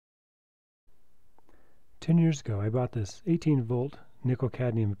10 years ago, I bought this 18-volt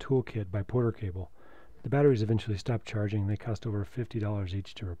nickel-cadmium toolkit by Porter Cable. The batteries eventually stopped charging, and they cost over $50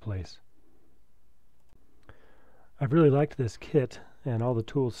 each to replace. I've really liked this kit, and all the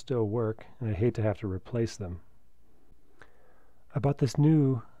tools still work, and I hate to have to replace them. I bought this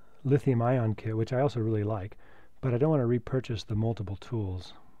new lithium-ion kit, which I also really like, but I don't want to repurchase the multiple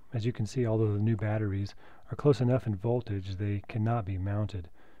tools. As you can see, although the new batteries are close enough in voltage, they cannot be mounted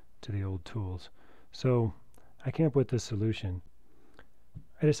to the old tools. So I came up with this solution.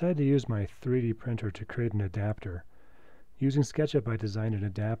 I decided to use my 3D printer to create an adapter. Using SketchUp, I designed an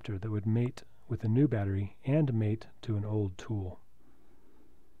adapter that would mate with a new battery and mate to an old tool.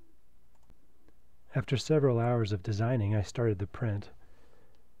 After several hours of designing, I started the print.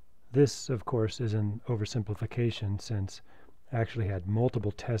 This, of course, is an oversimplification since I actually had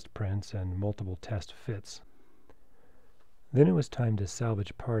multiple test prints and multiple test fits. Then it was time to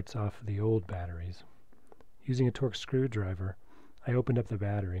salvage parts off the old batteries. Using a Torx screwdriver, I opened up the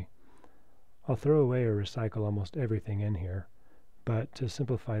battery. I'll throw away or recycle almost everything in here, but to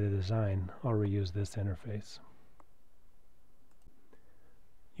simplify the design, I'll reuse this interface.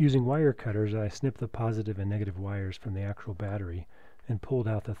 Using wire cutters, I snipped the positive and negative wires from the actual battery and pulled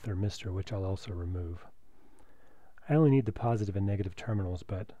out the thermistor, which I'll also remove. I only need the positive and negative terminals,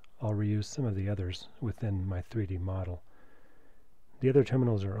 but I'll reuse some of the others within my 3D model. The other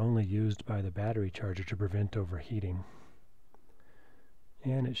terminals are only used by the battery charger to prevent overheating.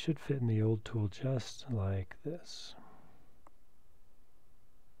 And it should fit in the old tool just like this.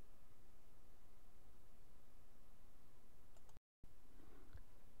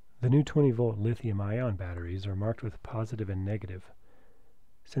 The new 20-volt lithium-ion batteries are marked with positive and negative.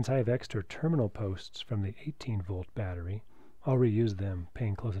 Since I have extra terminal posts from the 18-volt battery, I'll reuse them,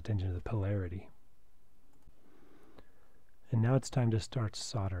 paying close attention to the polarity. And now it's time to start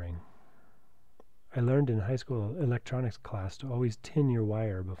soldering. I learned in high school electronics class to always tin your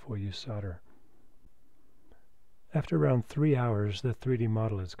wire before you solder. After around 3 hours, the 3D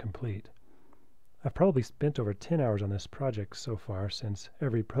model is complete. I've probably spent over 10 hours on this project so far, since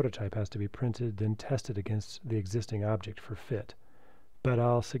every prototype has to be printed and tested against the existing object for fit. But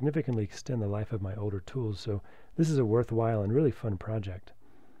I'll significantly extend the life of my older tools, so this is a worthwhile and really fun project.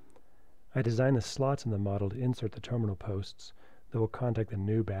 I designed the slots in the model to insert the terminal posts that will contact the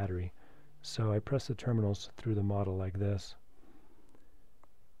new battery, so I press the terminals through the model like this.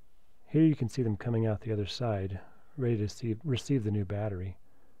 Here you can see them coming out the other side, ready to receive the new battery.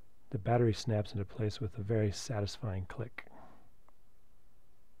 The battery snaps into place with a very satisfying click.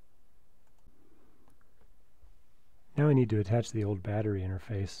 Now I need to attach the old battery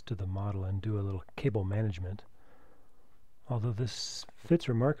interface to the model and do a little cable management. Although this fits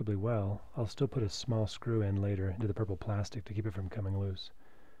remarkably well, I'll still put a small screw in later into the purple plastic to keep it from coming loose.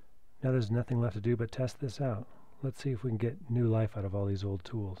 Now there's nothing left to do but test this out. Let's see if we can get new life out of all these old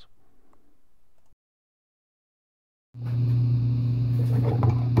tools.